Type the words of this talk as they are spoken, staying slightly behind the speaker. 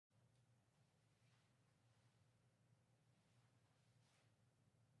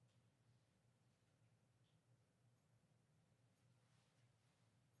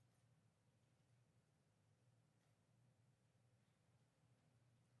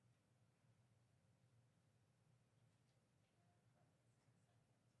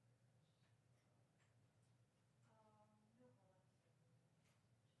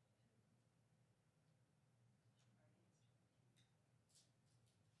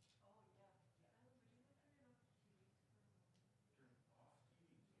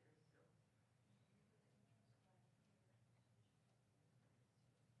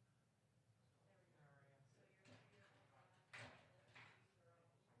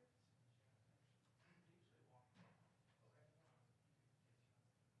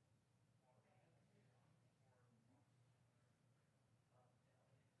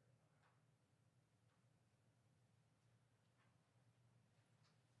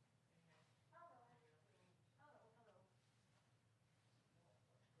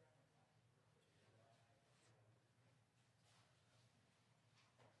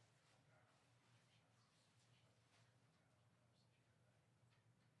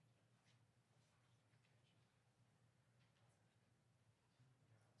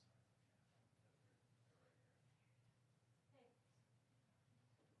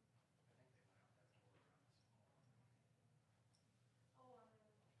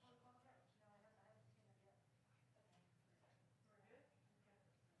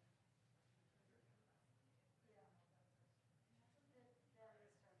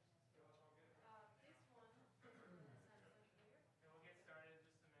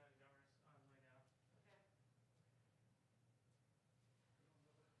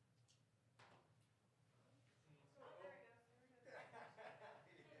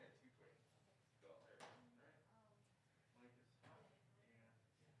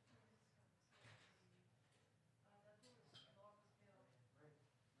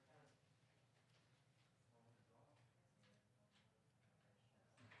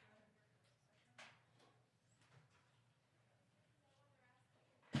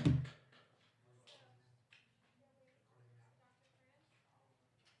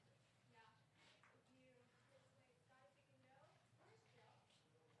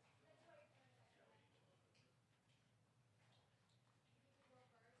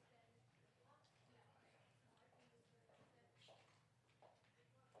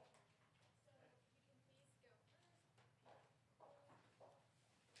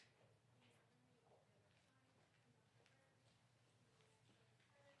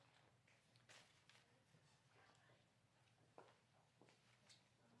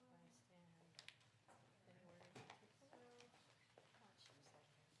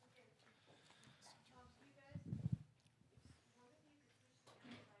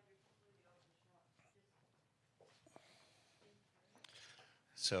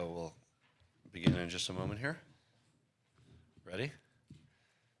So we'll begin in just a moment here. Ready?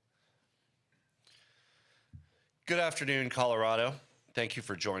 Good afternoon, Colorado. Thank you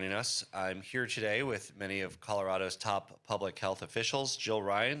for joining us. I'm here today with many of Colorado's top public health officials, Jill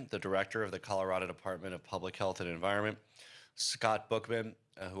Ryan, the director of the Colorado Department of Public Health and Environment, Scott Bookman,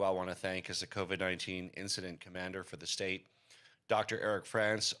 who I want to thank as the COVID-19 incident commander for the state, Dr. Eric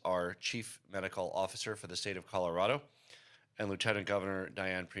France, our chief medical officer for the state of Colorado, and Lieutenant Governor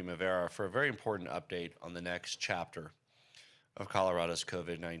Diane Primavera for a very important update on the next chapter of Colorado's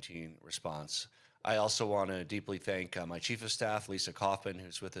COVID-19 response. I also want to deeply thank my Chief of Staff, Lisa Kaufman,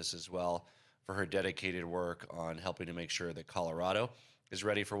 who's with us as well, for her dedicated work on helping to make sure that Colorado is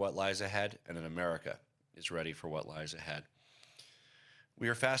ready for what lies ahead and that America is ready for what lies ahead. We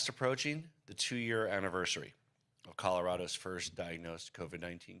are fast approaching the 2-year anniversary of Colorado's first diagnosed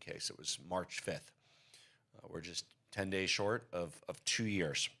COVID-19 case. It was March 5th. We're just 10 days short of 2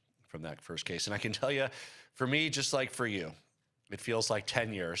 years from that first case. And I can tell you, for me, just like for you, it feels like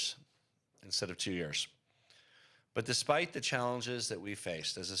 10 years instead of 2 years. But despite the challenges that we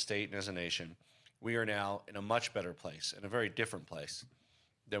faced as a state and as a nation, we are now in a much better place, in a very different place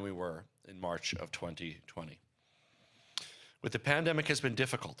than we were in March of 2020. But the pandemic has been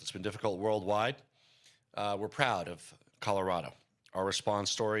difficult. It's been difficult worldwide. We're proud of Colorado. Our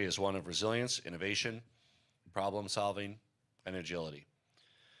response story is one of resilience, innovation, problem solving, and agility.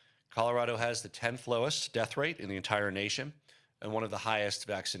 Colorado has the 10th lowest death rate in the entire nation and one of the highest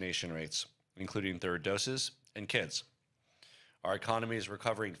vaccination rates, including third doses and kids. Our economy is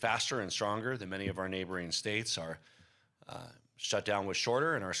recovering faster and stronger than many of our neighboring states. Our shutdown was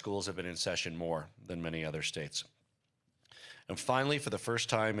shorter and our schools have been in session more than many other states. And finally, for the first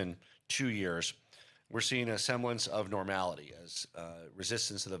time in 2 years, we're seeing a semblance of normality as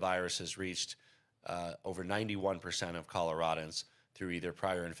resistance to the virus has reached over 91% of Coloradans through either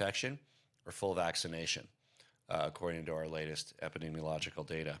prior infection or full vaccination, according to our latest epidemiological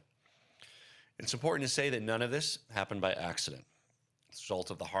data. It's important to say that none of this happened by accident. It's a result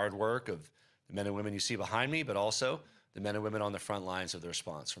of the hard work of the men and women you see behind me, but also the men and women on the front lines of the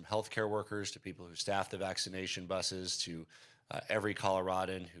response, from healthcare workers to people who staff the vaccination buses to every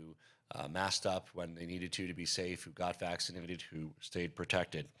Coloradan who masked up when they needed to be safe, who got vaccinated, who stayed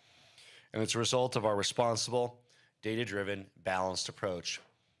protected. And it's a result of our responsible, data-driven, balanced approach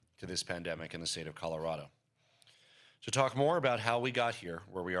to this pandemic in the state of Colorado. To talk more about how we got here,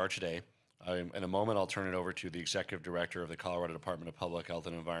 where we are today, in a moment I'll turn it over to the Executive Director of the Colorado Department of Public Health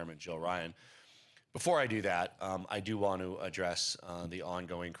and Environment, Jill Ryan. Before I do that, I do want to address the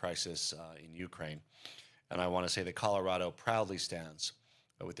ongoing crisis in Ukraine. And I want to say that Colorado proudly stands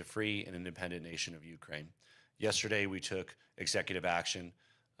with the free and independent nation of Ukraine. Yesterday, we took executive action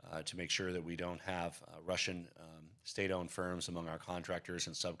to make sure that we don't have Russian state-owned firms among our contractors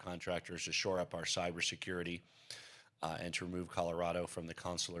and subcontractors, to shore up our cybersecurity and to remove Colorado from the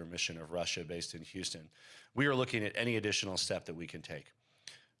consular mission of Russia based in Houston. We are looking at any additional step that we can take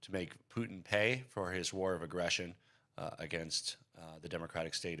to make Putin pay for his war of aggression against the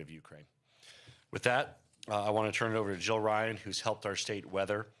democratic state of Ukraine. With that, I want to turn it over to Jill Ryan, who's helped our state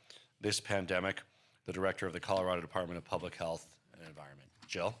weather this pandemic, the director of the Colorado Department of Public Health and Environment.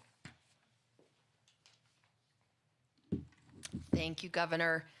 Jill? Thank you,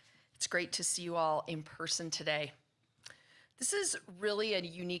 Governor. It's great to see you all in person today. This is really a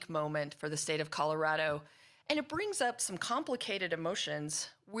unique moment for the state of Colorado, and it brings up some complicated emotions.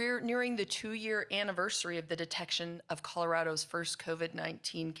 We're nearing the 2-year anniversary of the detection of Colorado's first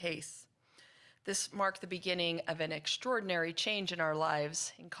COVID-19 case. This marked the beginning of an extraordinary change in our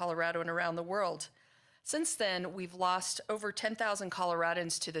lives in Colorado and around the world. Since then, we've lost over 10,000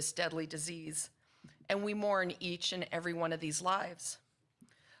 Coloradans to this deadly disease, and we mourn each and every one of these lives.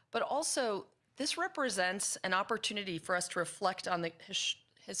 But also, this represents an opportunity for us to reflect on the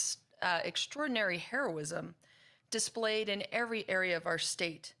extraordinary heroism displayed in every area of our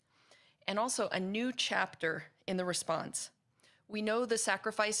state, and also a new chapter in the response. We know the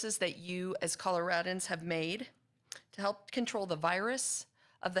sacrifices that you as Coloradans have made to help control the virus,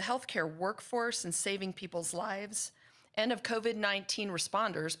 of the healthcare workforce and saving people's lives, and of COVID-19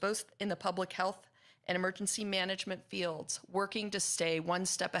 responders, both in the public health and emergency management fields, working to stay one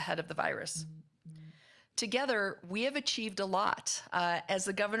step ahead of the virus. Together, we have achieved a lot. As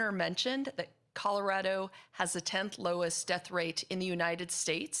the governor mentioned, that Colorado has the 10th lowest death rate in the United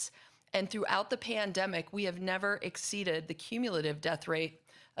States, and throughout the pandemic, we have never exceeded the cumulative death rate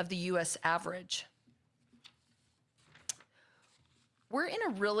of the US average. We're in a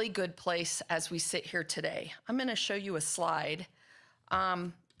really good place as we sit here today. I'm going to show you a slide.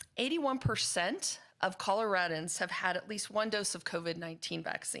 81% of Coloradans have had at least one dose of COVID-19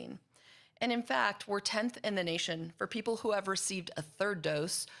 vaccine. And in fact, we're 10th in the nation for people who have received a third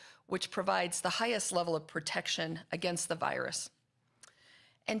dose, which provides the highest level of protection against the virus.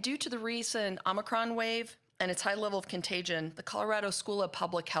 And due to the recent Omicron wave and its high level of contagion, the Colorado School of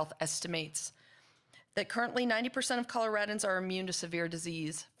Public Health estimates that currently 90% of Coloradans are immune to severe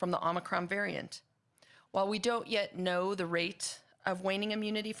disease from the Omicron variant. While we don't yet know the rate of waning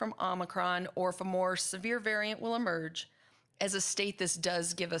immunity from Omicron or if a more severe variant will emerge, as a state, this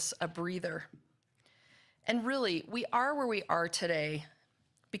does give us a breather. And really, we are where we are today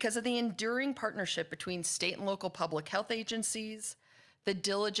because of the enduring partnership between state and local public health agencies, the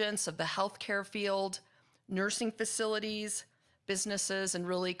diligence of the healthcare field, nursing facilities, businesses, and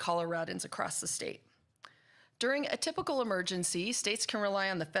really Coloradans across the state. During a typical emergency, states can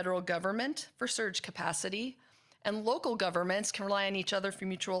rely on the federal government for surge capacity, and local governments can rely on each other for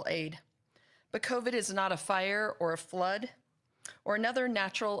mutual aid. But COVID is not a fire or a flood or another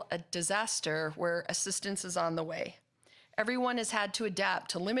natural disaster where assistance is on the way. Everyone has had to adapt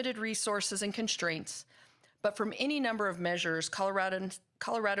to limited resources and constraints, but from any number of measures,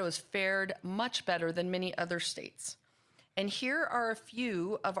 Colorado has fared much better than many other states. And here are a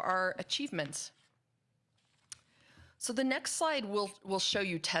few of our achievements. So the next slide will show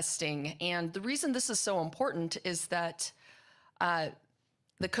you testing. And the reason this is so important is that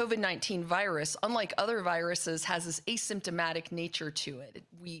the COVID-19 virus, unlike other viruses, has this asymptomatic nature to it.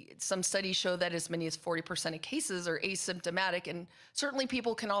 Some studies show that as many as 40% of cases are asymptomatic, and certainly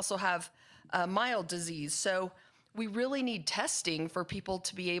people can also have mild disease. So we really need testing for people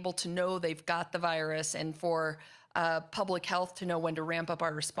to be able to know they've got the virus and for public health to know when to ramp up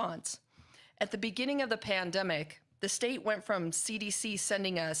our response. At the beginning of the pandemic, the state went from CDC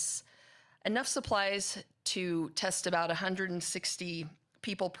sending us enough supplies to test about 160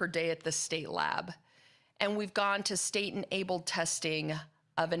 people per day at the state lab. And we've gone to state-enabled testing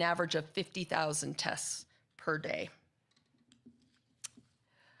of an average of 50,000 tests per day.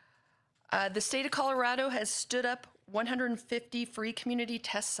 The state of Colorado has stood up 150 free community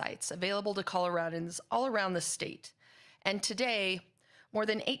test sites available to Coloradans all around the state. And today, more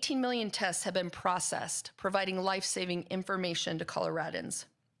than 18 million tests have been processed, providing life-saving information to Coloradans.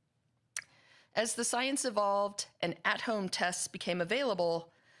 As the science evolved and at-home tests became available,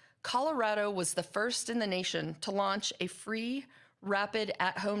 Colorado was the first in the nation to launch a free, rapid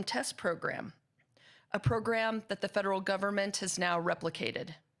at-home test program, a program that the federal government has now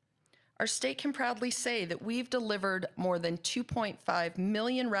replicated. Our state can proudly say that we've delivered more than 2.5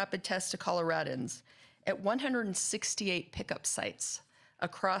 million rapid tests to Coloradans at 168 pickup sites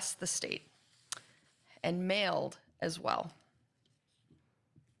across the state, and mailed as well.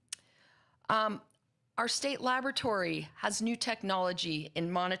 Our state laboratory has new technology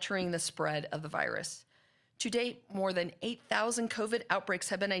in monitoring the spread of the virus. To date, more than 8,000 COVID outbreaks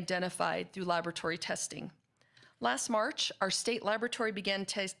have been identified through laboratory testing. Last March, our state laboratory began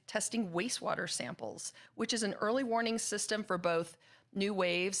testing wastewater samples, which is an early warning system for both new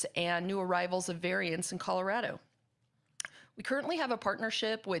waves and new arrivals of variants in Colorado. We currently have a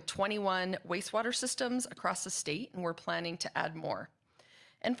partnership with 21 wastewater systems across the state, and we're planning to add more.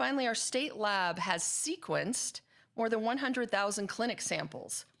 And finally, our state lab has sequenced more than 100,000 clinic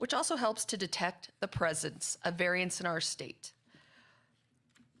samples, which also helps to detect the presence of variants in our state.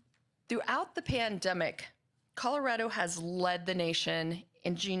 Throughout the pandemic, Colorado has led the nation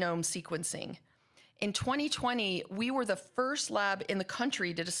in genome sequencing. In 2020, we were the first lab in the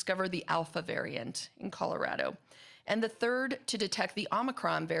country to discover the Alpha variant in Colorado, and the third to detect the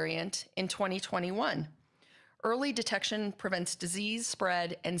Omicron variant in 2021. Early detection prevents disease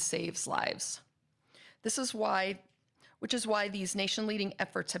spread and saves lives. Which is why these nation-leading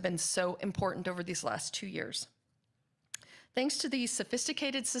efforts have been so important over these last 2 years. Thanks to the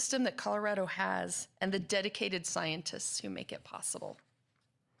sophisticated system that Colorado has and the dedicated scientists who make it possible.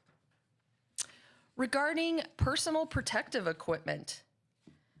 Regarding personal protective equipment,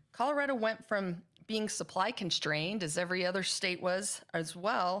 Colorado went from being supply constrained, as every other state was as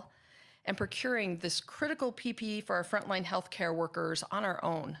well, and procuring this critical PPE for our frontline healthcare workers on our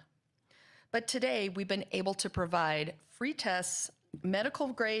own. But today, we've been able to provide free tests,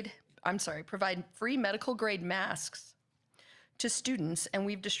 provide free medical grade masks to students, and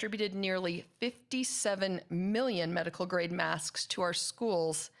we've distributed nearly 57 million medical grade masks to our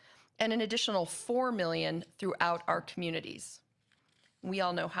schools and an additional 4 million throughout our communities. We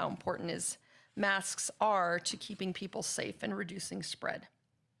all know how important masks are to keeping people safe and reducing spread.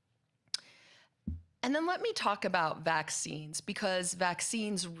 And then let me talk about vaccines, because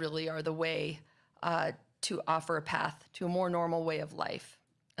vaccines really are the way to offer a path to a more normal way of life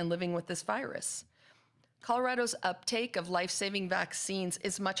and living with this virus. Colorado's uptake of life-saving vaccines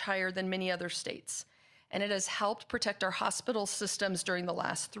is much higher than many other states, and it has helped protect our hospital systems during the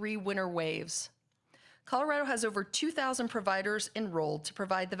last 3 winter waves. Colorado has over 2,000 providers enrolled to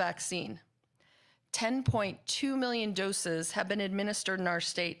provide the vaccine. 10.2 million doses have been administered in our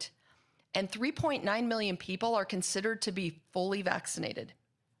state, and 3.9 million people are considered to be fully vaccinated.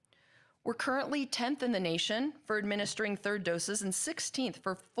 We're currently 10th in the nation for administering third doses and 16th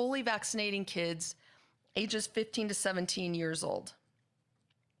for fully vaccinating kids ages 15 to 17 years old.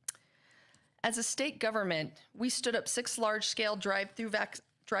 As a state government, we stood up 6 large-scale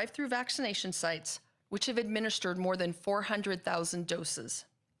drive-through vaccination sites, which have administered more than 400,000 doses.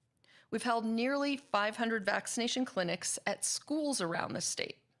 We've held nearly 500 vaccination clinics at schools around the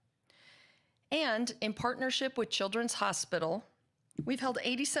state. And in partnership with Children's Hospital, we've held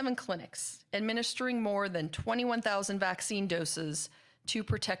 87 clinics, administering more than 21,000 vaccine doses to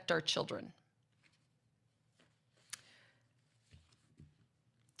protect our children.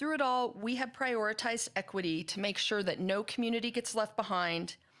 Through it all, we have prioritized equity to make sure that no community gets left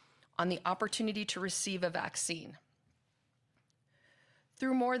behind on the opportunity to receive a vaccine.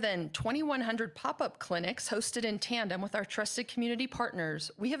 Through more than 2,100 pop-up clinics hosted in tandem with our trusted community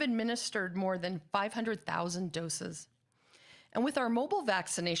partners, we have administered more than 500,000 doses. And with our mobile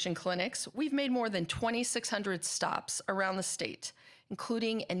vaccination clinics, we've made more than 2,600 stops around the state,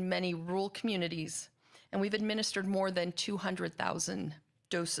 including in many rural communities, and we've administered more than 200,000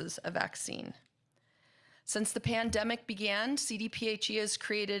 doses of vaccine. Since the pandemic began, CDPHE has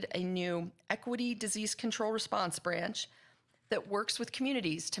created a new Equity Disease Control Response Branch that works with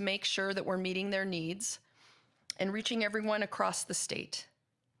communities to make sure that we're meeting their needs and reaching everyone across the state.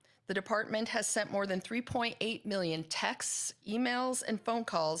 The department has sent more than 3.8 million texts, emails, and phone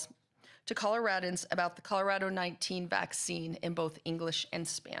calls to Coloradans about the Colorado 19 vaccine in both English and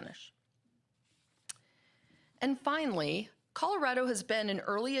Spanish. And finally, Colorado has been an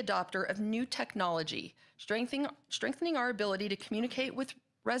early adopter of new technology, strengthening our ability to communicate with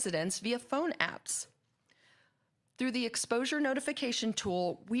residents via phone apps. Through the exposure notification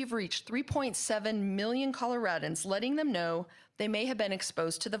tool, we've reached 3.7 million Coloradans, letting them know they may have been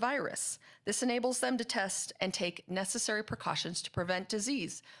exposed to the virus. This enables them to test and take necessary precautions to prevent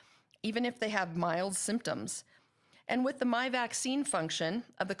disease, even if they have mild symptoms. And with the My Vaccine function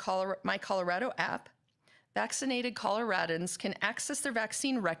of the My Colorado app, vaccinated Coloradans can access their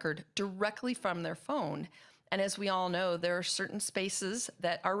vaccine record directly from their phone. And as we all know, there are certain spaces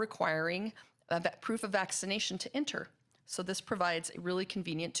that are requiring proof of vaccination to enter. So this provides a really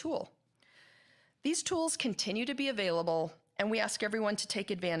convenient tool. These tools continue to be available, and we ask everyone to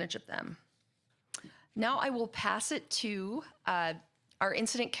take advantage of them. Now I will pass it to our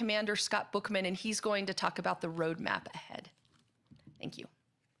incident commander, Scott Bookman, and he's going to talk about the roadmap ahead. Thank you.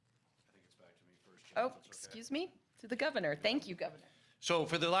 Oh, excuse me, to the governor. Thank you, Governor. So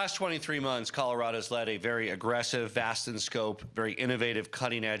for the last 23 months, Colorado's led a very aggressive, vast in scope, very innovative,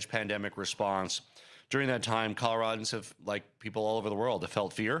 cutting-edge pandemic response. During that time, Coloradans have, like people all over the world, have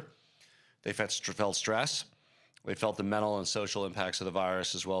felt fear. They felt stress. They felt the mental and social impacts of the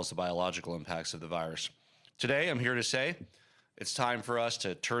virus as well as the biological impacts of the virus. Today, I'm here to say it's time for us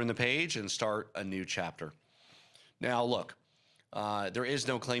to turn the page and start a new chapter. Now, look, there is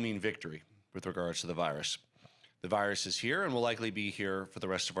no claiming victory with regards to the virus. The virus is here and will likely be here for the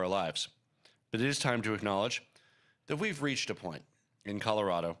rest of our lives. But it is time to acknowledge that we've reached a point in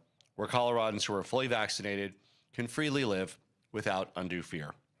Colorado where Coloradans who are fully vaccinated can freely live without undue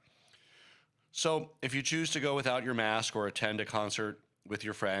fear. So if you choose to go without your mask or attend a concert with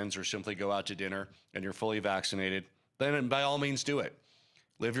your friends or simply go out to dinner and you're fully vaccinated, then by all means do it.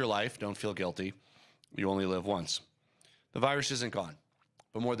 Live your life, don't feel guilty. You only live once. The virus isn't gone,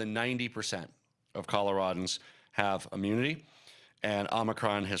 but more than 90% of Coloradans have immunity, and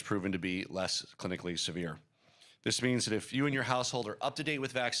Omicron has proven to be less clinically severe. This means that if you and your household are up to date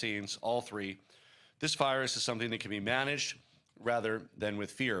with vaccines, all 3, this virus is something that can be managed rather than with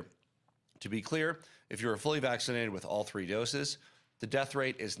fear. To be clear, if you're fully vaccinated with all 3 doses, the death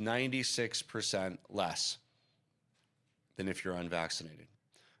rate is 96% less than if you're unvaccinated.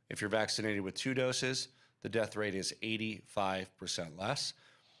 If you're vaccinated with 2 doses, the death rate is 85% less.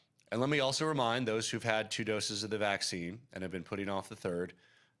 And let me also remind those who've had 2 doses of the vaccine and have been putting off the 3rd,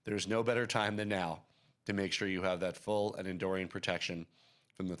 there's no better time than now to make sure you have that full and enduring protection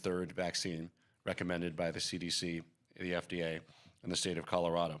from the 3rd vaccine recommended by the CDC, the FDA, and the state of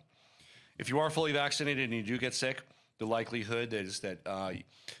Colorado. If you are fully vaccinated and you do get sick, the likelihood is that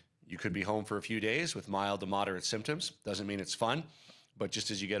you could be home for a few days with mild to moderate symptoms. Doesn't mean it's fun, but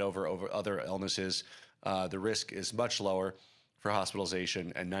just as you get over other illnesses, the risk is much lower for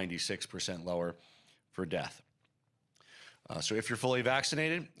hospitalization and 96% lower for death. So if you're fully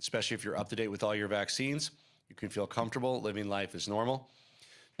vaccinated, especially if you're up to date with all your vaccines, you can feel comfortable living life as normal.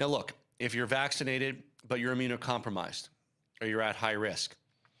 Now look, if you're vaccinated, but you're immunocompromised or you're at high risk,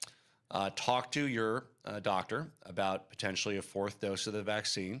 talk to your doctor about potentially a fourth dose of the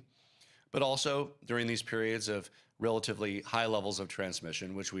vaccine, but also during these periods of relatively high levels of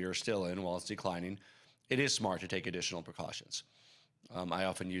transmission, which we are still in while it's declining, it is smart to take additional precautions. I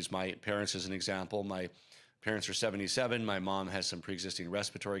often use my parents as an example. My parents are 77. My mom has some pre-existing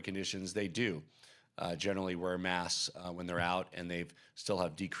respiratory conditions. They do generally wear masks when they're out, and they still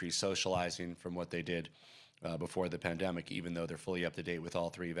have decreased socializing from what they did before the pandemic, even though they're fully up to date with all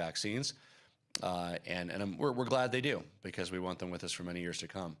 3 vaccines. We're glad they do, because we want them with us for many years to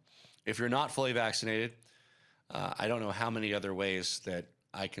come. If you're not fully vaccinated, I don't know how many other ways that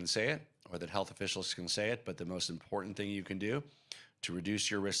I can say it or that health officials can say it, but the most important thing you can do to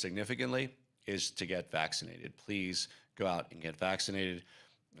reduce your risk significantly is to get vaccinated. Please go out and get vaccinated.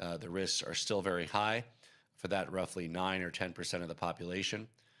 The risks are still very high for that roughly 9 or 10% of the population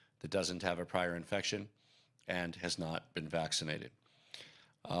that doesn't have a prior infection and has not been vaccinated.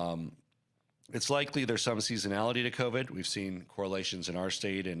 It's likely there's some seasonality to COVID. We've seen correlations in our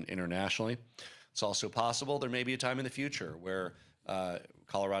state and internationally. It's also possible there may be a time in the future where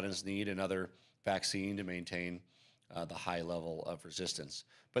Coloradans need another vaccine to maintain the high level of resistance.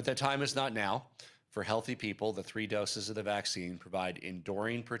 But that time is not now. For healthy people, the 3 doses of the vaccine provide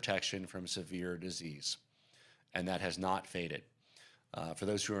enduring protection from severe disease, and that has not faded. For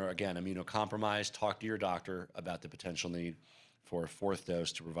those who are, again, immunocompromised, talk to your doctor about the potential need for a 4th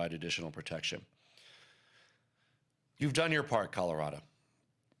dose to provide additional protection. You've done your part, Colorado,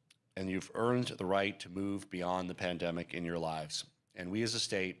 and you've earned the right to move beyond the pandemic in your lives. And we as a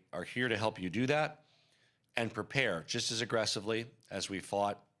state are here to help you do that and prepare just as aggressively as we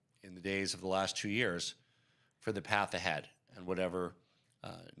fought in the days of the last 2 years for the path ahead and whatever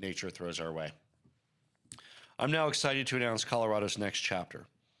nature throws our way. I'm now excited to announce Colorado's next chapter,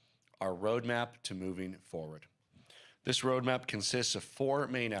 our roadmap to moving forward. This roadmap consists of 4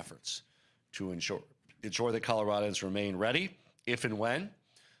 main efforts to ensure that Coloradans remain ready if and when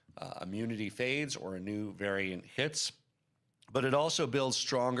immunity fades or a new variant hits, but it also builds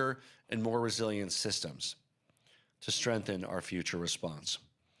stronger and more resilient systems to strengthen our future response.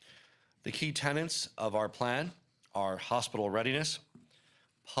 The key tenets of our plan are hospital readiness,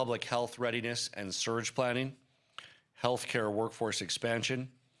 public health readiness and surge planning, healthcare workforce expansion,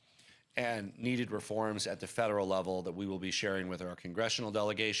 and needed reforms at the federal level that we will be sharing with our congressional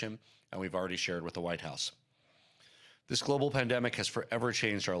delegation, and we've already shared with the White House. This global pandemic has forever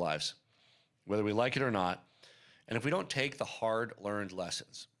changed our lives, whether we like it or not, and if we don't take the hard-learned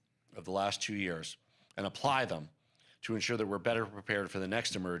lessons of the last 2 years and apply them to ensure that we're better prepared for the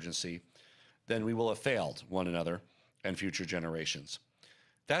next emergency, then we will have failed one another and future generations.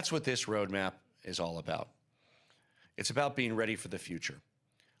 That's what this roadmap is all about. It's about being ready for the future.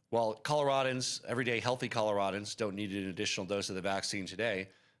 While Coloradans, everyday healthy Coloradans, don't need an additional dose of the vaccine today,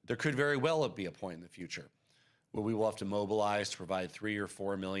 there could very well be a point in the future where we will have to mobilize to provide 3 or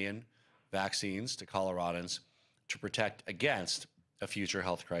 4 million vaccines to Coloradans to protect against a future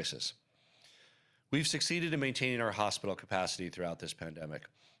health crisis. We've succeeded in maintaining our hospital capacity throughout this pandemic.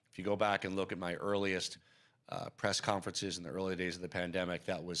 If you go back and look at my earliest press conferences in the early days of the pandemic,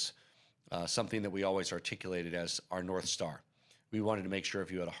 that was something that we always articulated as our North Star. We wanted to make sure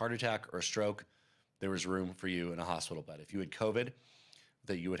if you had a heart attack or a stroke, there was room for you in a hospital bed. If you had COVID,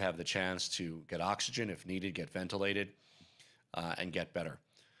 that you would have the chance to get oxygen if needed, get ventilated, and get better.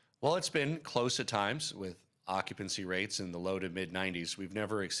 While it's been close at times with occupancy rates in the low to mid 90s, we've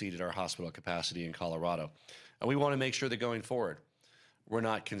never exceeded our hospital capacity in Colorado. And we want to make sure that going forward, we're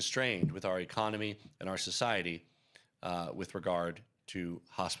not constrained with our economy and our society with regard to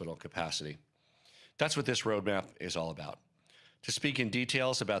hospital capacity. That's what this roadmap is all about. To speak in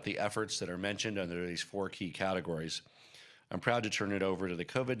details about the efforts that are mentioned under these 4 key categories, I'm proud to turn it over to the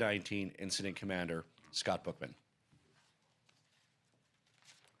COVID-19 Incident Commander, Scott Bookman.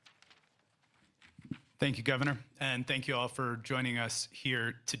 Thank you, Governor, and thank you all for joining us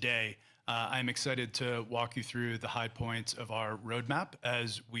here today. I'm excited to walk you through the high points of our roadmap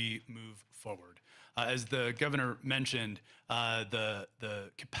as we move forward. As the governor mentioned, the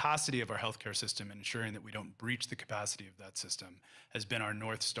capacity of our healthcare system and ensuring that we don't breach the capacity of that system has been our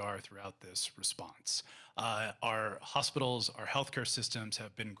North Star throughout this response. Our hospitals, our healthcare systems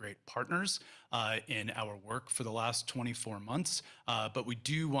have been great partners in our work for the last 24 months, but we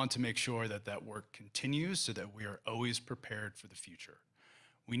do want to make sure that that work continues so that we are always prepared for the future.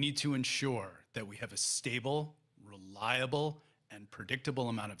 We need to ensure that we have a stable, reliable, and predictable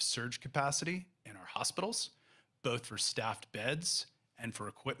amount of surge capacity in our hospitals, both for staffed beds and for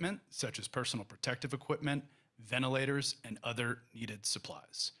equipment such as personal protective equipment, ventilators, and other needed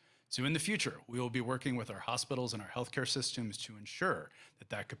supplies. So in the future, we will be working with our hospitals and our healthcare systems to ensure that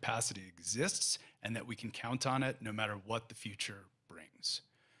that capacity exists and that we can count on it no matter what the future brings.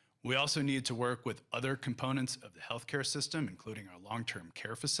 We also need to work with other components of the healthcare system, including our long-term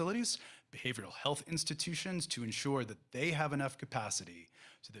care facilities, behavioral health institutions, to ensure that they have enough capacity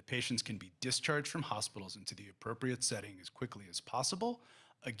so that patients can be discharged from hospitals into the appropriate setting as quickly as possible,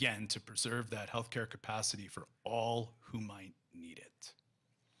 again, to preserve that healthcare capacity for all who might need it.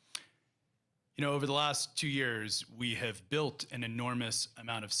 You know, over the last 2 years, we have built an enormous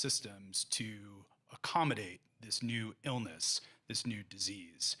amount of systems to accommodate this new illness, this new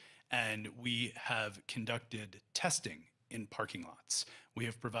disease. And we have conducted testing in parking lots. We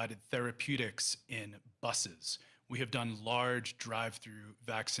have provided therapeutics in buses. We have done large drive-through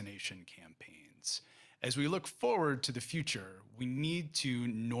vaccination campaigns. As we look forward to the future, we need to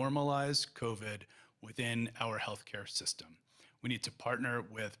normalize COVID within our healthcare system. We need to partner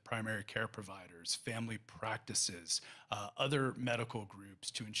with primary care providers, family practices, other medical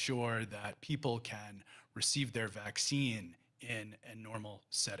groups to ensure that people can receive their vaccine in a normal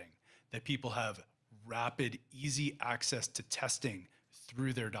setting, that people have rapid, easy access to testing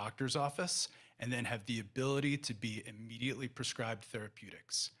through their doctor's office, and then have the ability to be immediately prescribed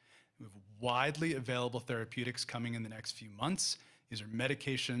therapeutics. We have widely available therapeutics coming in the next few months. These are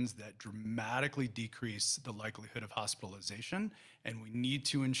medications that dramatically decrease the likelihood of hospitalization, and we need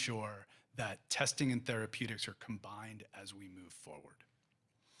to ensure that testing and therapeutics are combined as we move forward.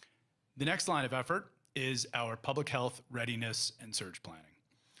 The next line of effort is our public health readiness and surge planning.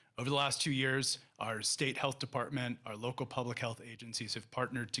 Over the last 2 years, our state health department, our local public health agencies have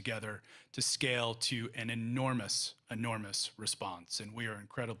partnered together to scale to an enormous response. And we are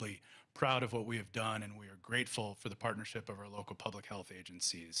incredibly proud of what we have done, and we are grateful for the partnership of our local public health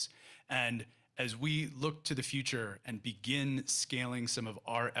agencies. And as we look to the future and begin scaling some of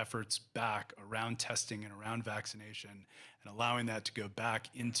our efforts back around testing and around vaccination and allowing that to go back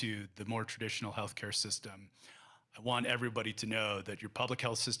into the more traditional healthcare system, I want everybody to know that your public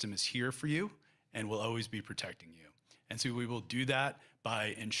health system is here for you and will always be protecting you. And so we will do that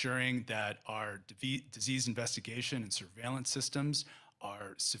by ensuring that our disease investigation and surveillance systems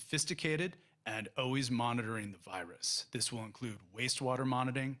are sophisticated and always monitoring the virus. This will include wastewater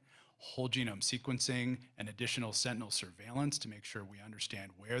monitoring, whole genome sequencing, and additional sentinel surveillance to make sure we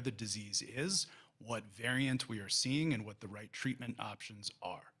understand where the disease is, what variant we are seeing, and what the right treatment options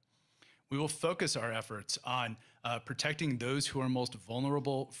are. We will focus our efforts on protecting those who are most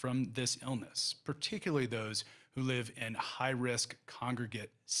vulnerable from this illness, particularly those who live in high-risk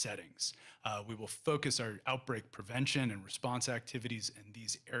congregate settings. We will focus our outbreak prevention and response activities in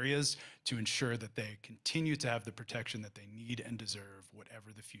these areas to ensure that they continue to have the protection that they need and deserve,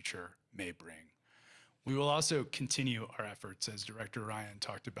 whatever the future may bring. We will also continue our efforts, as Director Ryan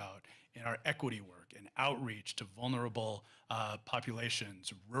talked about, in our equity work and outreach to vulnerable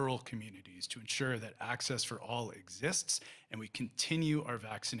populations, rural communities, to ensure that access for all exists, and we continue our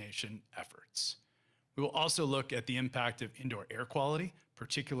vaccination efforts. We will also look at the impact of indoor air quality,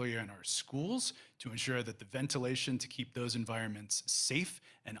 particularly in our schools, to ensure that the ventilation to keep those environments safe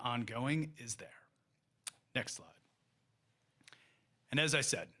and ongoing is there. Next slide. And as I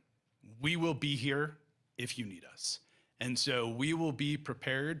said, we will be here if you need us. And so we will be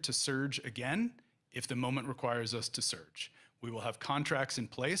prepared to surge again if the moment requires us to surge. We will have contracts in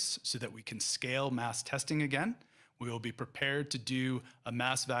place so that we can scale mass testing again. We will be prepared to do a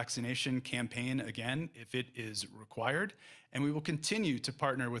mass vaccination campaign again if it is required. And we will continue to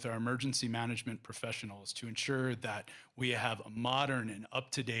partner with our emergency management professionals to ensure that we have a modern and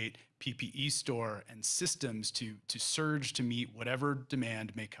up-to-date PPE store and systems to surge to meet whatever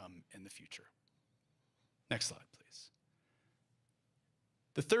demand may come in the future. Next slide, please.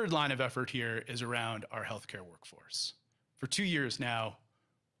 The third line of effort here is around our healthcare workforce. For 2 years now,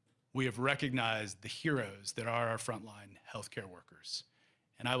 we have recognized the heroes that are our frontline healthcare workers.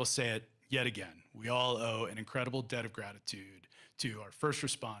 And I will say it yet again, we all owe an incredible debt of gratitude to our first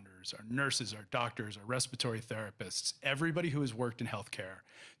responders, our nurses, our doctors, our respiratory therapists, everybody who has worked in healthcare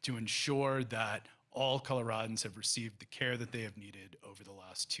to ensure that all Coloradans have received the care that they have needed over the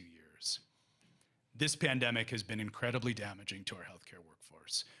last 2 years. This pandemic has been incredibly damaging to our healthcare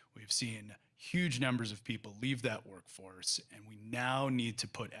workforce. We've seen huge numbers of people leave that workforce, and we now need to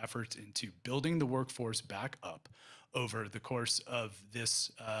put efforts into building the workforce back up over the course of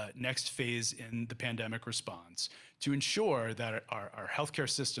this next phase in the pandemic response to ensure that our healthcare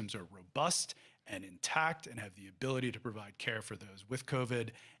systems are robust and intact and have the ability to provide care for those with COVID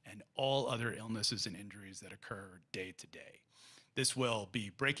and all other illnesses and injuries that occur day to day. This will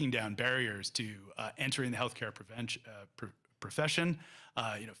be breaking down barriers to entering the healthcare profession,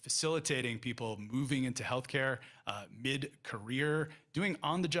 facilitating people moving into healthcare mid-career, doing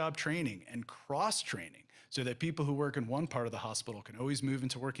on-the-job training and cross-training so that people who work in one part of the hospital can always move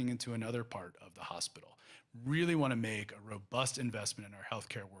into working into another part of the hospital. Really want to make a robust investment in our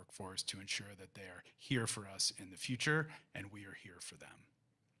healthcare workforce to ensure that they are here for us in the future and we are here for them.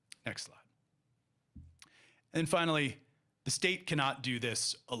 Next slide. And finally, the state cannot do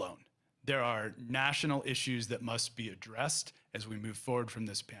this alone. There are national issues that must be addressed as we move forward from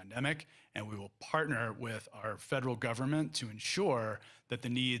this pandemic, and we will partner with our federal government to ensure that the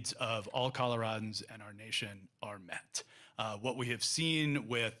needs of all Coloradans and our nation are met. What we have seen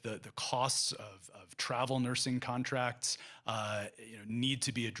with the costs of travel nursing contracts need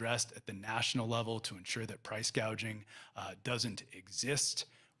to be addressed at the national level to ensure that price gouging doesn't exist.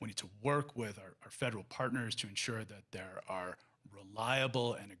 We need to work with our federal partners to ensure that there are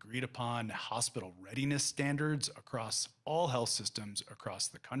reliable and agreed upon hospital readiness standards across all health systems across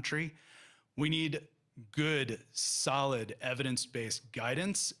the country. We need good, solid, evidence-based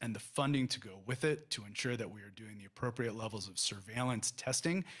guidance and the funding to go with it to ensure that we are doing the appropriate levels of surveillance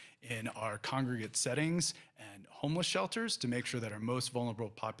testing in our congregate settings and homeless shelters to make sure that our most vulnerable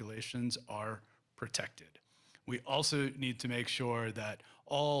populations are protected. We also need to make sure that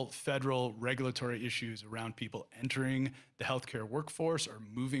all federal regulatory issues around people entering the healthcare workforce or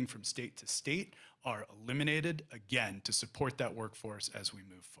moving from state to state are eliminated, again, to support that workforce as we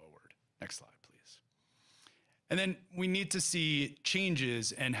move forward. Next slide, please. And then we need to see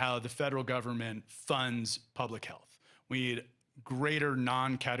changes in how the federal government funds public health. We need greater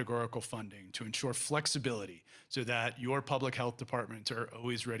non-categorical funding to ensure flexibility so that your public health departments are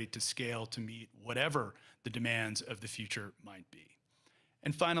always ready to scale to meet whatever the demands of the future might be.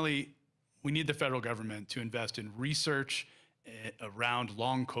 And finally, we need the federal government to invest in research around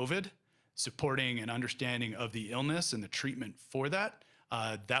long COVID, supporting an understanding of the illness and the treatment for that.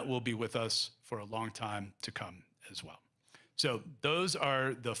 That will be with us for a long time to come as well. So those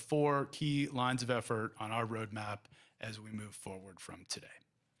are the 4 key lines of effort on our roadmap as we move forward from today.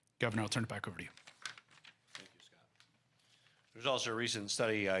 Governor, I'll turn it back over to you. Thank you, Scott. There's also a recent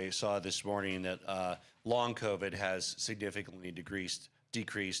study I saw this morning that long COVID has significantly decreased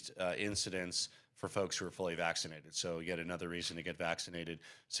incidence for folks who are fully vaccinated. So yet another reason to get vaccinated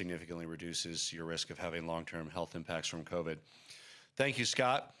significantly reduces your risk of having long-term health impacts from COVID. Thank you,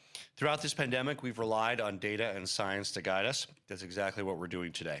 Scott. Throughout this pandemic, we've relied on data and science to guide us. That's exactly what we're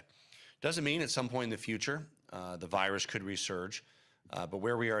doing today. Doesn't mean at some point in the future, the virus could resurge, but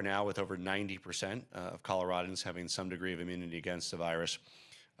where we are now with over 90% of Coloradans having some degree of immunity against the virus,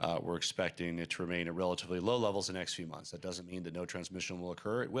 we're expecting it to remain at relatively low levels the next few months. That doesn't mean that no transmission will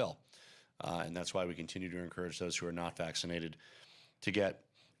occur. It will. And that's why we continue to encourage those who are not vaccinated to get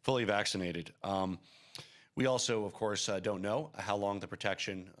fully vaccinated. We also, of course, don't know how long the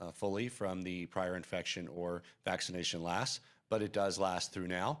protection fully from the prior infection or vaccination lasts, but it does last through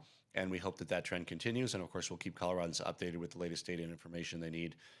now. And we hope that that trend continues. And of course, we'll keep Coloradans updated with the latest data and information they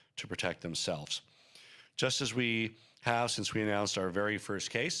need to protect themselves. Just as we have since we announced our very first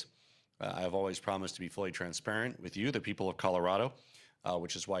case, I have always promised to be fully transparent with you, the people of Colorado,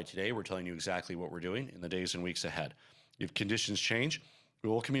 which is why today we're telling you exactly what we're doing in the days and weeks ahead. If conditions change, we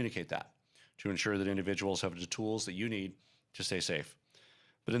will communicate that to ensure that individuals have the tools that you need to stay safe.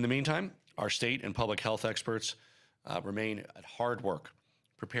 But in the meantime, our state and public health experts remain at hard work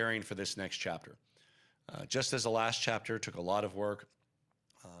preparing for this next chapter. Just as the last chapter took a lot of work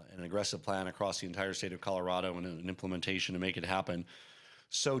and an aggressive plan across the entire state of Colorado and an implementation to make it happen,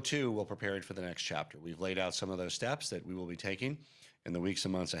 so too we're preparing for the next chapter. We've laid out some of those steps that we will be taking in the weeks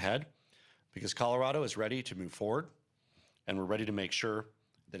and months ahead because Colorado is ready to move forward and we're ready to make sure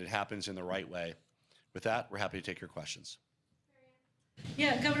that it happens in the right way. With that, we're happy to take your questions.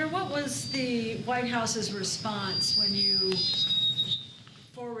 Yeah, Governor, what was the White House's response when you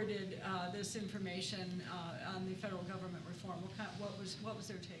forwarded this information on the federal government reform? What was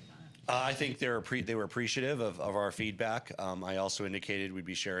their take on it? I think they were appreciative of our feedback. I also indicated we'd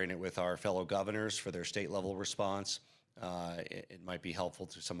be sharing it with our fellow governors for their state level response. It might be helpful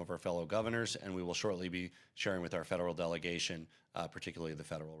to some of our fellow governors, and we will shortly be sharing with our federal delegation, particularly the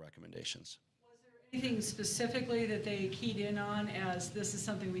federal recommendations. Was there anything specifically that they keyed in on as this is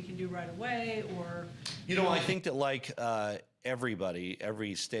something we can do right away, or? You know, I think that like everybody,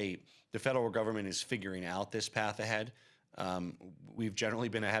 every state, the federal government is figuring out this path ahead. We've generally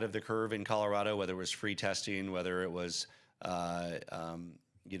been ahead of the curve in Colorado, whether it was free testing, whether it was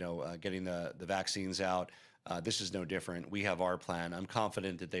getting the vaccines out. This is no different. We have our plan. I'm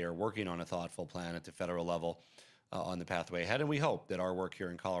confident that they are working on a thoughtful plan at the federal level on the pathway ahead, and we hope that our work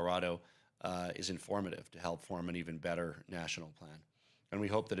here in Colorado is informative to help form an even better national plan. And we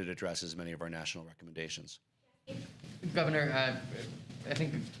hope that it addresses many of our national recommendations. Governor, I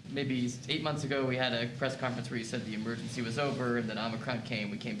think maybe 8 months ago we had a press conference where you said the emergency was over, and then Omicron came.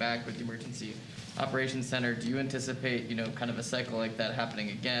 We came back with the Emergency Operations Center. Do you anticipate, kind of a cycle like that happening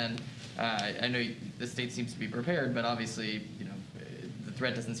again? I know the state seems to be prepared, but obviously, the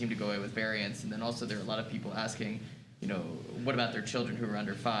threat doesn't seem to go away with variants. And then also there are a lot of people asking, what about their children who are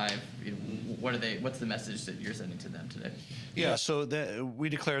under 5? What's the message that you're sending to them today? Yeah, so we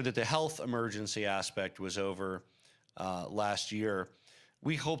declared that the health emergency aspect was over last year.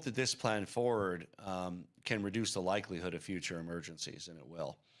 We hope that this plan forward can reduce the likelihood of future emergencies, and it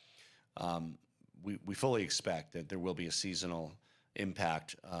will. We fully expect that there will be a seasonal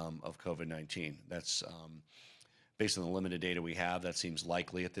impact of COVID-19. That's based on the limited data we have, that seems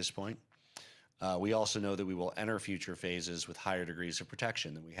likely at this point. We also know that we will enter future phases with higher degrees of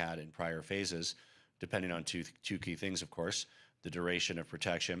protection than we had in prior phases, depending on two key things, of course: the duration of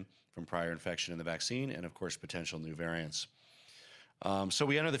protection from prior infection in the vaccine, and of course, potential new variants. So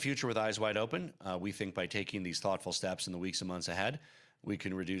we enter the future with eyes wide open. We think by taking these thoughtful steps in the weeks and months ahead, we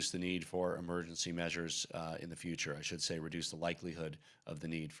can reduce the need for emergency measures in the future. I should say reduce the likelihood of the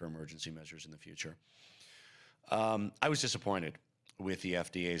need for emergency measures in the future. I was disappointed with the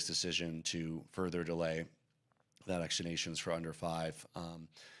FDA's decision to further delay vaccinations for under 5.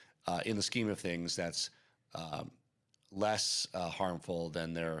 In the scheme of things, that's less harmful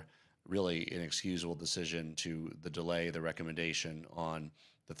than their really inexcusable decision to delay the recommendation on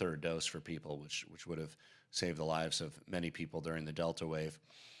the third dose for people, which would have saved the lives of many people during the Delta wave.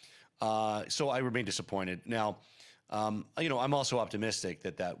 So I remain disappointed. Now, I'm also optimistic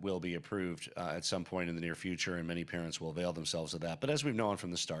that will be approved at some point in the near future, and many parents will avail themselves of that. But as we've known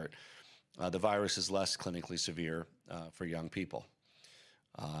from the start, the virus is less clinically severe for young people,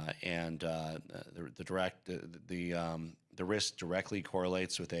 and the risk directly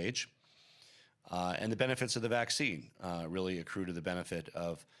correlates with age, and the benefits of the vaccine really accrue to the benefit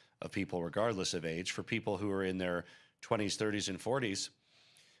of people regardless of age. For people who are in their 20s, 30s, and 40s,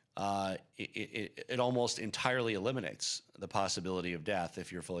 it almost entirely eliminates the possibility of death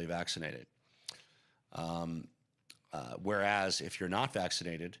if you're fully vaccinated. Whereas if you're not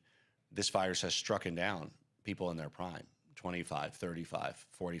vaccinated, this virus has struck down people in their prime, 25, 35,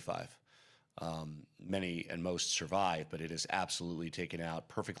 45. Many and most survive, but it has absolutely taken out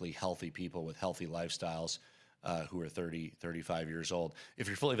perfectly healthy people with healthy lifestyles who are 30, 35 years old. If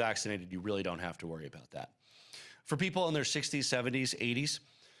you're fully vaccinated, you really don't have to worry about that. For people in their 60s, 70s, 80s,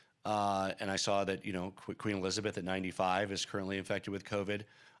 and I saw that, Queen Elizabeth at 95 is currently infected with COVID.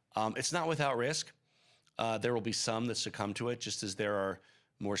 It's not without risk. There will be some that succumb to it, just as there are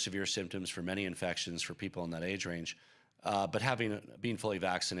more severe symptoms for many infections for people in that age range. But being fully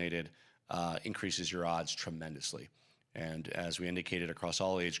vaccinated increases your odds tremendously. And as we indicated across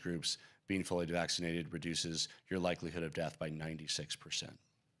all age groups, being fully vaccinated reduces your likelihood of death by 96%.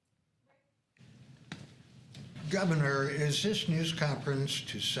 Governor, is this news conference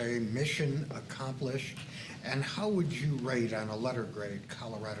to say mission accomplished? And how would you rate on a letter grade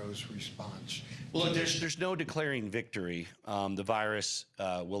Colorado's response? Well, there's no declaring victory. The virus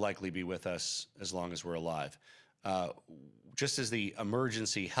will likely be with us as long as we're alive. Just as the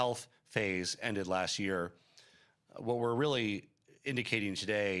emergency health phase ended last year, what we're really indicating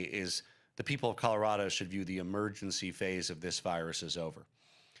today is the people of Colorado should view the emergency phase of this virus as over.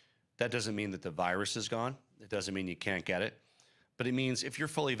 That doesn't mean that the virus is gone. It doesn't mean you can't get it. But it means if you're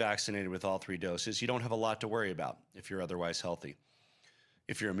fully vaccinated with all 3 doses, you don't have a lot to worry about if you're otherwise healthy.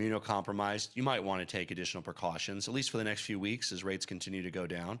 If you're immunocompromised, you might want to take additional precautions, at least for the next few weeks as rates continue to go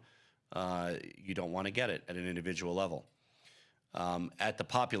down. You don't want to get it at an individual level. At the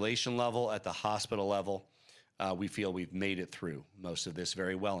population level, at the hospital level, we feel we've made it through most of this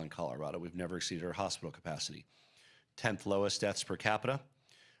very well in Colorado. We've never exceeded our hospital capacity. 10th lowest deaths per capita,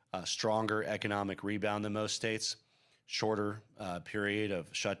 stronger economic rebound than most states, shorter period of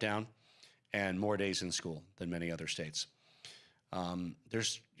shutdown, and more days in school than many other states.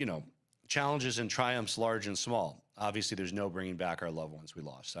 There's, challenges and triumphs large and small. Obviously, there's no bringing back our loved ones we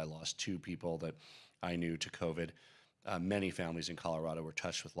lost. I lost 2 people that I knew to COVID. Many families in Colorado were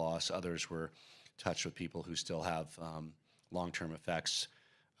touched with loss. Others were touched with people who still have long-term effects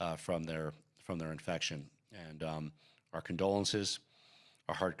from their infection. And our condolences,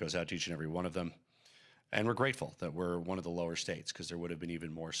 our heart goes out to each and every one of them. And we're grateful that we're one of the lower states, because there would have been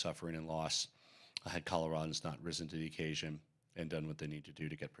even more suffering and loss had Coloradans not risen to the occasion and done what they need to do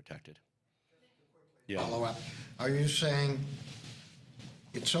to get protected. Yeah. Follow up. Are you saying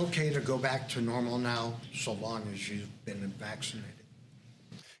it's okay to go back to normal now so long as you've been vaccinated?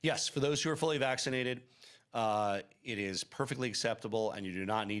 Yes, for those who are fully vaccinated, it is perfectly acceptable, and you do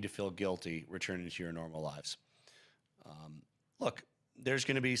not need to feel guilty returning to your normal lives. Look, there's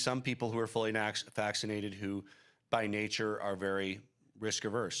going to be some people who are fully vaccinated who, by nature, are very risk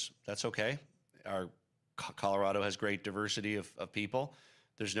averse. That's okay. Our Colorado has great diversity of people.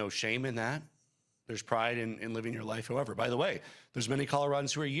 There's no shame in that. There's pride in living your life. However, by the way, there's many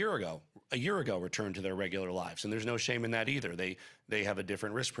Coloradans who a year ago returned to their regular lives, and there's no shame in that either. They have a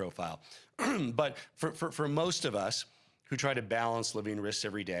different risk profile. But for most of us who try to balance living risks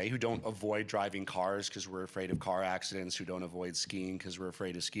every day, who don't avoid driving cars because we're afraid of car accidents, who don't avoid skiing because we're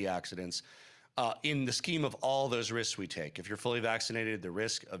afraid of ski accidents, in the scheme of all those risks we take, if you're fully vaccinated, the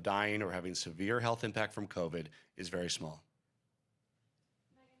risk of dying or having severe health impact from COVID is very small.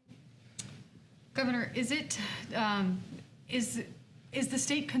 Governor, is the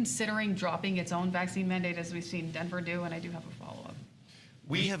state considering dropping its own vaccine mandate as we've seen Denver do? And I do have a follow-up.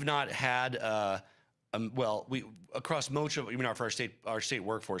 We have not had, across much of, for our state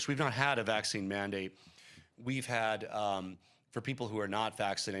workforce, we've not had a vaccine mandate. We've had, for people who are not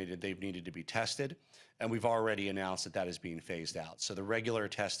vaccinated, they've needed to be tested, and we've already announced that that is being phased out. So the regular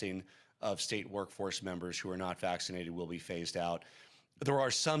testing of state workforce members who are not vaccinated will be phased out. There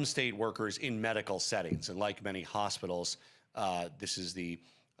are some state workers in medical settings, and like many hospitals, this is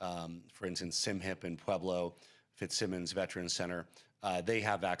for instance, SimHip in Pueblo, Fitzsimmons Veterans Center, they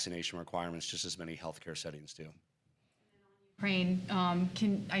have vaccination requirements just as many healthcare settings do. Ukraine,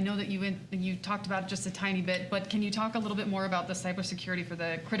 I know that you talked about it just a tiny bit, but can you talk a little bit more about the cybersecurity for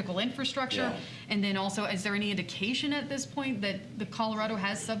the critical infrastructure? Yeah. And then also, is there any indication at this point that the Colorado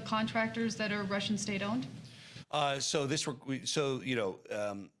has subcontractors that are Russian state-owned?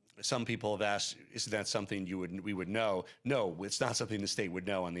 Some people have asked, isn't that something we would know? No, it's not something the state would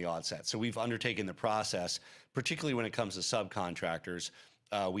know on the onset. So we've undertaken the process, particularly when it comes to subcontractors.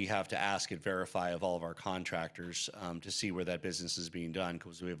 We have to ask and verify of all of our contractors to see where that business is being done,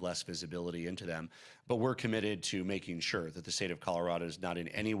 because we have less visibility into them. But we're committed to making sure that the state of Colorado does not in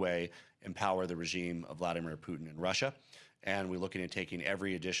any way empower the regime of Vladimir Putin in Russia. And we're looking at taking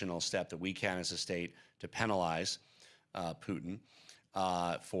every additional step that we can as a state to penalize Putin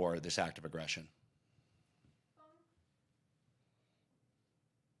for this act of aggression.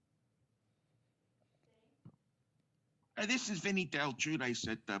 This is Vinny Del Giudice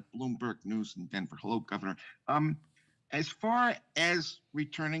at Bloomberg News in Denver. Hello, Governor. As far as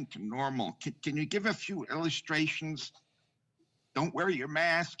returning to normal, can you give a few illustrations? Don't wear your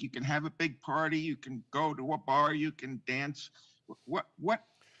mask. You can have a big party. You can go to a bar. You can dance. What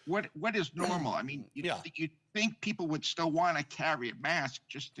is normal? I mean, you think people would still want to carry a mask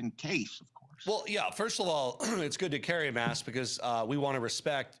just in case, of course. Well, yeah. First of all, it's good to carry a mask because we want to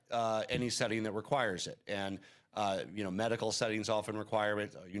respect any setting that requires it. And medical settings often require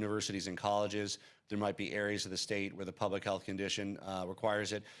it. Universities and colleges. There might be areas of the state where the public health condition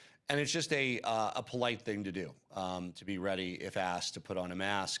requires it. And it's just a polite thing to do, to be ready, if asked, to put on a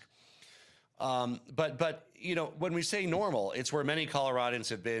mask. But when we say normal, it's where many Coloradans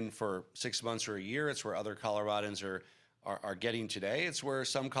have been for 6 months or a year. It's where other Coloradans are getting today. It's where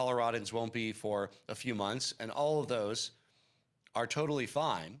some Coloradans won't be for a few months. And all of those are totally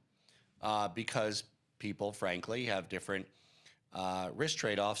fine because people, frankly, have different risk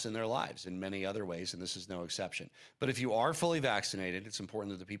trade-offs in their lives in many other ways, and this is no exception. But if you are fully vaccinated, it's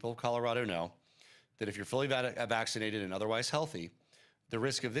important that the people of Colorado know that if you're fully vaccinated and otherwise healthy, the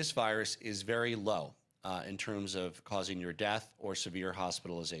risk of this virus is very low in terms of causing your death or severe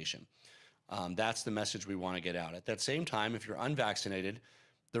hospitalization. That's the message we want to get out. At that same time, if you're unvaccinated,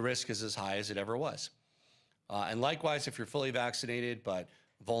 the risk is as high as it ever was. And likewise, if you're fully vaccinated but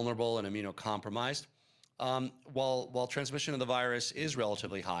vulnerable and immunocompromised, while transmission of the virus is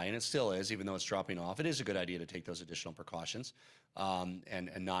relatively high, and it still is, even though it's dropping off, it is a good idea to take those additional precautions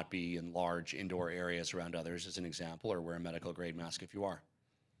and not be in large indoor areas around others, as an example, or wear a medical grade mask if you are.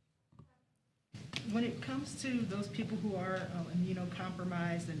 When it comes to those people who are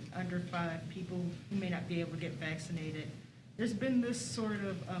immunocompromised and under 5, people who may not be able to get vaccinated, there's been this sort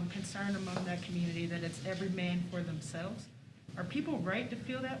of concern among that community that it's every man for themselves. Are people right to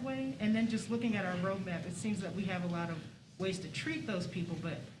feel that way? And then just looking at our roadmap, it seems that we have a lot of ways to treat those people,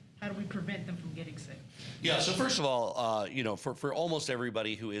 but how do we prevent them from getting sick? Yeah, so first of all, for almost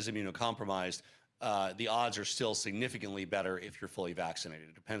everybody who is immunocompromised, the odds are still significantly better if you're fully vaccinated.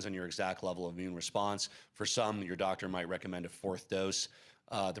 It depends on your exact level of immune response. For some, your doctor might recommend a 4th dose.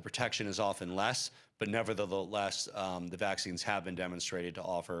 The protection is often less, but nevertheless, the vaccines have been demonstrated to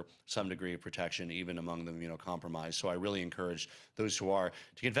offer some degree of protection, even among the immunocompromised. So I really encourage those who are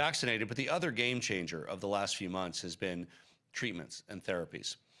to get vaccinated. But the other game changer of the last few months has been treatments and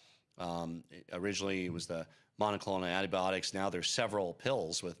therapies. Originally, it was the monoclonal antibiotics. Now there's several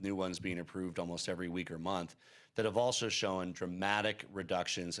pills, with new ones being approved almost every week or month, that have also shown dramatic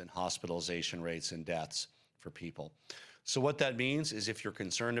reductions in hospitalization rates and deaths for people. So what that means is, if you're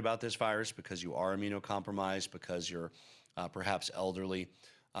concerned about this virus because you are immunocompromised, because you're perhaps elderly,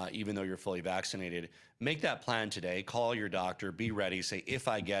 even though you're fully vaccinated, make that plan today. Call your doctor, be ready, say, if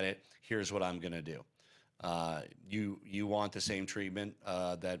I get it, here's what I'm going to do. You want the same treatment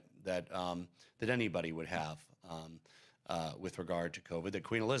that anybody would have with regard to COVID, that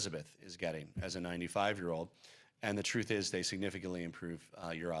Queen Elizabeth is getting as a 95-year-old. And the truth is, they significantly improve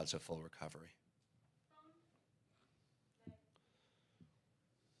your odds of full recovery.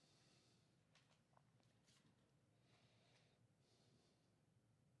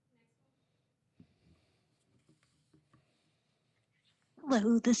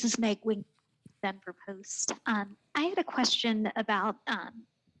 Hello, this is Meg Wing, Denver Post. I had a question about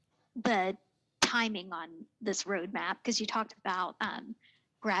the timing on this roadmap, because you talked about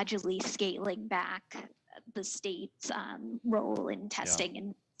gradually scaling back the state's role in testing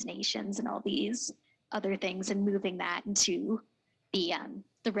and vaccinations and all these other things, and moving that into the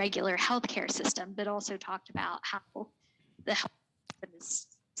regular healthcare system, but also talked about how the health system is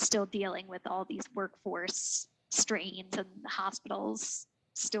still dealing with all these workforce strains and the hospitals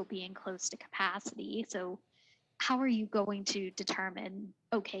still being close to capacity. So how are you going to determine,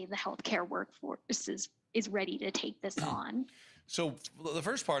 okay, the healthcare workforce is ready to take this on? So the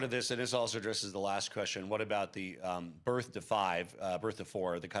first part of this, and this also addresses the last question, what about the birth to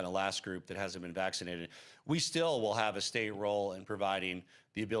 4, the kind of last group that hasn't been vaccinated? We still will have a state role in providing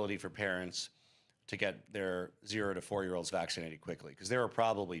the ability for parents to get their 0 to 4-year-olds vaccinated quickly, because there are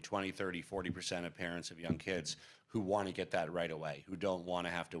probably 20, 30, 40% of parents of young kids who want to get that right away, who don't want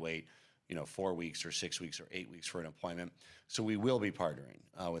to have to wait 4 weeks or 6 weeks or 8 weeks for an appointment. So we will be partnering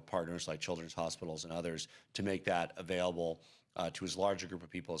with partners like children's hospitals and others to make that available to as large a group of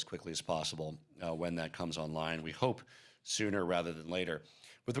people as quickly as possible when that comes online. We hope sooner rather than later.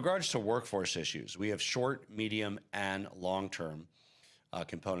 With regards to workforce issues, we have short, medium, and long-term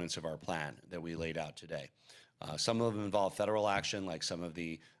components of our plan that we laid out today. Some of them involve federal action, like some of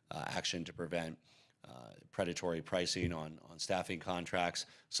the action to prevent predatory pricing on staffing contracts.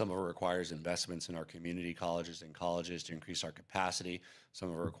 Some of it requires investments in our community colleges and colleges to increase our capacity. Some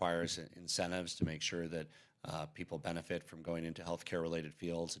of it requires incentives to make sure that people benefit from going into healthcare-related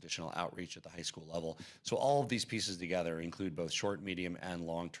fields, additional outreach at the high school level. So all of these pieces together include both short, medium, and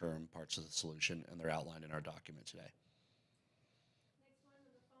long-term parts of the solution, and they're outlined in our document today.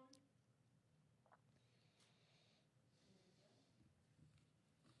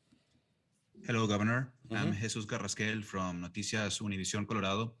 Hello, Governor. I'm Jesús Carrasquel from Noticias Univisión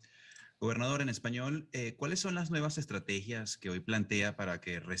Colorado. Gobernador, en español, ¿cuáles son las nuevas estrategias que hoy plantea para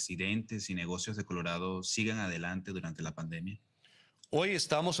que residentes y negocios de Colorado sigan adelante durante la pandemia? Hoy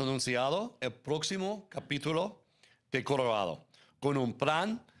estamos anunciando el próximo capítulo de Colorado, con un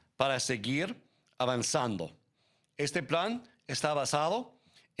plan para seguir avanzando. Este plan está basado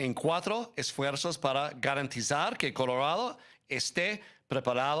en 4 esfuerzos para garantizar que Colorado esté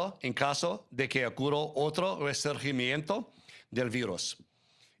preparado en caso de que ocurra otro resurgimiento del virus.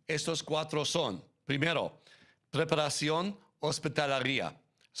 Estos 4 son: primero, preparación hospitalaria;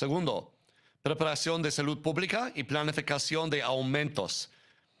 segundo, preparación de salud pública y planificación de aumentos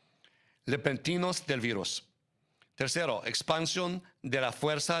repentinos del virus; tercero, expansión de la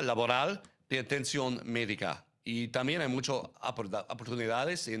fuerza laboral de atención médica. Y también hay muchas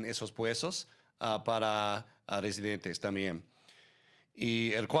oportunidades en esos puestos para residentes también.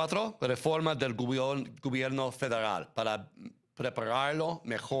 Y el 4, reforma del gobierno federal para prepararlo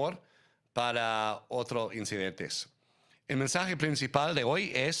mejor para otros incidentes. El mensaje principal de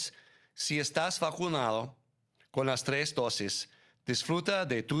hoy es: si estás vacunado con las 3 dosis, disfruta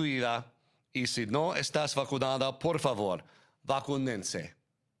de tu vida, y si no estás vacunado, por favor, vacúnense.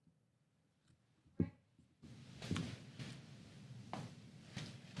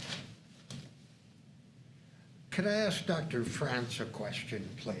 Could I ask Dr. France a question,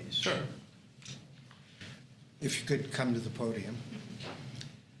 please? Sure. If you could come to the podium.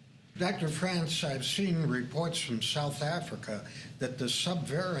 Dr. France, I've seen reports from South Africa that the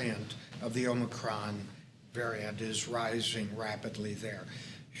subvariant of the Omicron variant is rising rapidly there.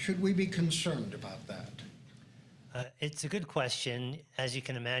 Should we be concerned about that? It's a good question. As you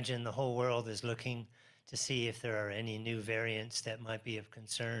can imagine, the whole world is looking to see if there are any new variants that might be of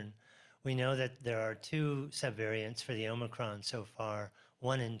concern. We know that there are two subvariants for the Omicron so far,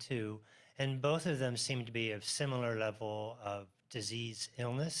 1 and 2, and both of them seem to be of similar level of disease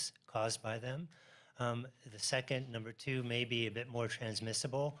illness caused by them. The second, number 2, may be a bit more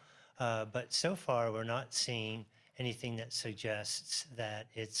transmissible, but so far we're not seeing anything that suggests that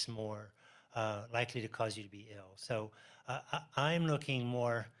it's more likely to cause you to be ill. So I'm looking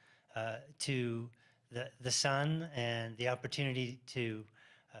more to the sun and the opportunity to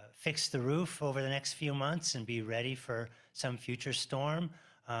fix the roof over the next few months and be ready for some future storm.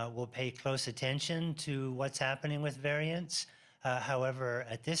 We'll pay close attention to what's happening with variants. However,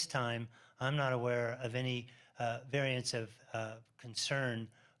 at this time, I'm not aware of any variants of concern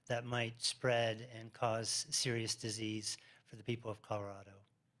that might spread and cause serious disease for the people of Colorado.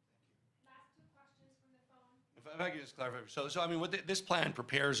 If I could just clarify, so I mean, this plan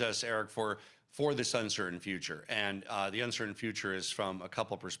prepares us, Eric, for this uncertain future, and the uncertain future is from a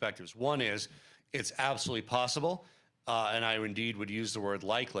couple perspectives. One is, it's absolutely possible, and I indeed would use the word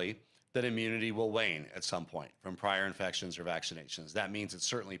likely, that immunity will wane at some point from prior infections or vaccinations. That means it's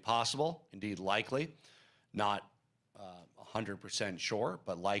certainly possible, indeed likely, not 100% sure,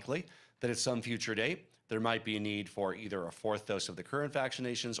 but likely, that at some future date, there might be a need for either a 4th dose of the current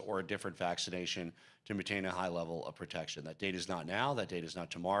vaccinations or a different vaccination to maintain a high level of protection. That date is not now, that date is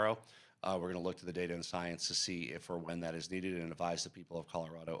not tomorrow. We're going to look to the data and science to see if or when that is needed and advise the people of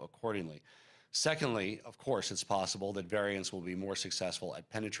Colorado accordingly. Secondly, of course, it's possible that variants will be more successful at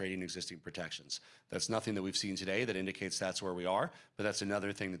penetrating existing protections. That's nothing that we've seen today that indicates that's where we are, but that's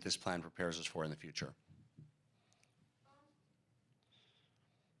another thing that this plan prepares us for in the future.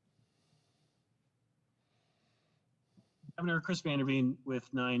 Governor Chris Vanderveen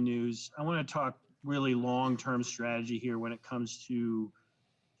with 9 News. I want to talk really long-term strategy here when it comes to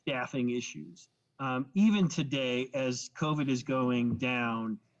staffing issues. Even today, as COVID is going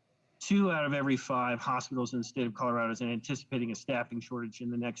down, 2 out of every 5 hospitals in the state of Colorado is anticipating a staffing shortage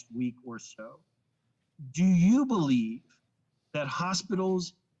in the next week or so. Do you believe that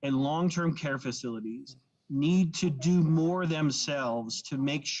hospitals and long-term care facilities need to do more themselves to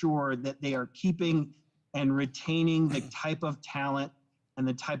make sure that they are keeping and retaining the type of talent and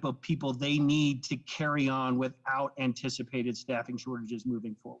the type of people they need to carry on without anticipated staffing shortages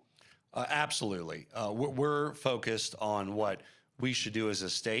moving forward? Absolutely. We're focused on what we should do as a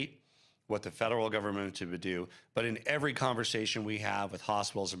state, what the federal government should do, but in every conversation we have with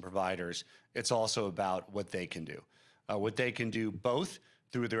hospitals and providers, it's also about what they can do. What they can do both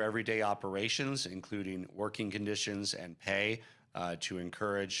through their everyday operations, including working conditions and pay, to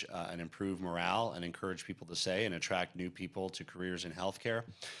encourage and improve morale and encourage people to stay and attract new people to careers in healthcare,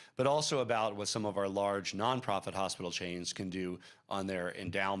 but also about what some of our large nonprofit hospital chains can do on their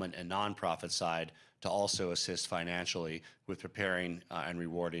endowment and nonprofit side to also assist financially with preparing and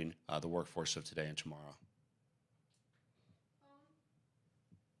rewarding the workforce of today and tomorrow.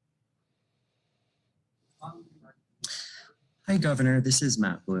 Hi, Governor. This is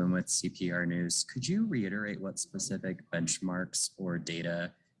Matt Bloom with CPR News. Could you reiterate what specific benchmarks or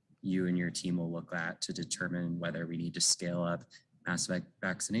data you and your team will look at to determine whether we need to scale up mass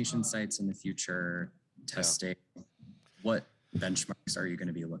vaccination sites in the future, testing? Yeah. What benchmarks are you going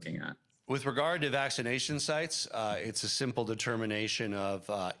to be looking at? With regard to vaccination sites, it's a simple determination of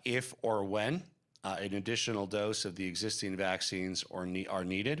if or when an additional dose of the existing vaccines are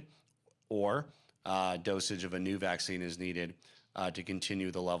needed, or dosage of a new vaccine is needed to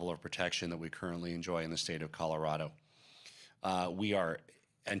continue the level of protection that we currently enjoy in the state of Colorado. We are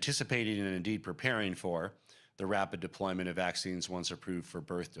anticipating and indeed preparing for the rapid deployment of vaccines once approved for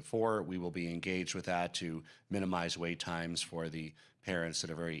birth to 4. We will be engaged with that to minimize wait times for the parents that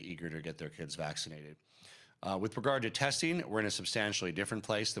are very eager to get their kids vaccinated. With regard to testing, we're in a substantially different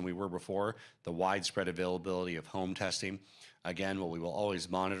place than we were before. The widespread availability of home testing. Again, what we will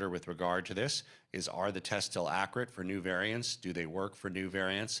always monitor with regard to this is, are the tests still accurate for new variants? Do they work for new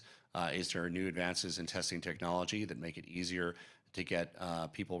variants? Is there new advances in testing technology that make it easier to get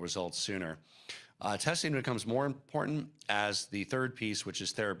people results sooner? Testing becomes more important as the third piece, which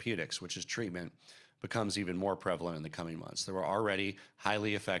is therapeutics, which is treatment, becomes even more prevalent in the coming months. There are already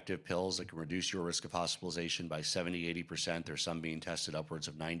highly effective pills that can reduce your risk of hospitalization by 70, 80%. There's some being tested upwards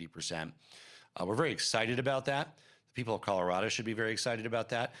of 90%. We're very excited about that. The people of Colorado should be very excited about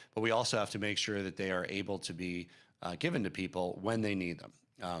that, but we also have to make sure that they are able to be given to people when they need them.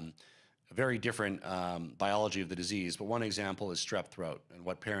 A very different biology of the disease, but one example is strep throat. And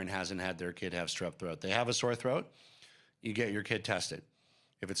what parent hasn't had their kid have strep throat? They have a sore throat, you get your kid tested.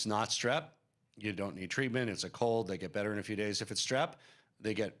 If it's not strep, you don't need treatment. It's a cold, they get better in a few days. If it's strep,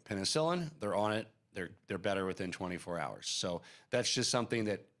 they get penicillin, they're on it They're better within 24 hours. So that's just something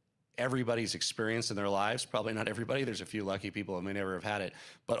that everybody's experienced in their lives. Probably not everybody. There's a few lucky people who may never have had it,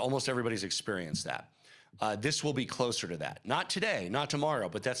 but almost everybody's experienced that. This will be closer to that. Not today, not tomorrow,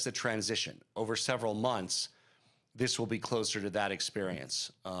 but that's the transition. Over several months, this will be closer to that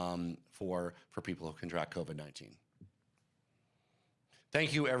experience for people who contract COVID-19.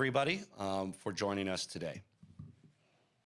 Thank you, everybody, for joining us today.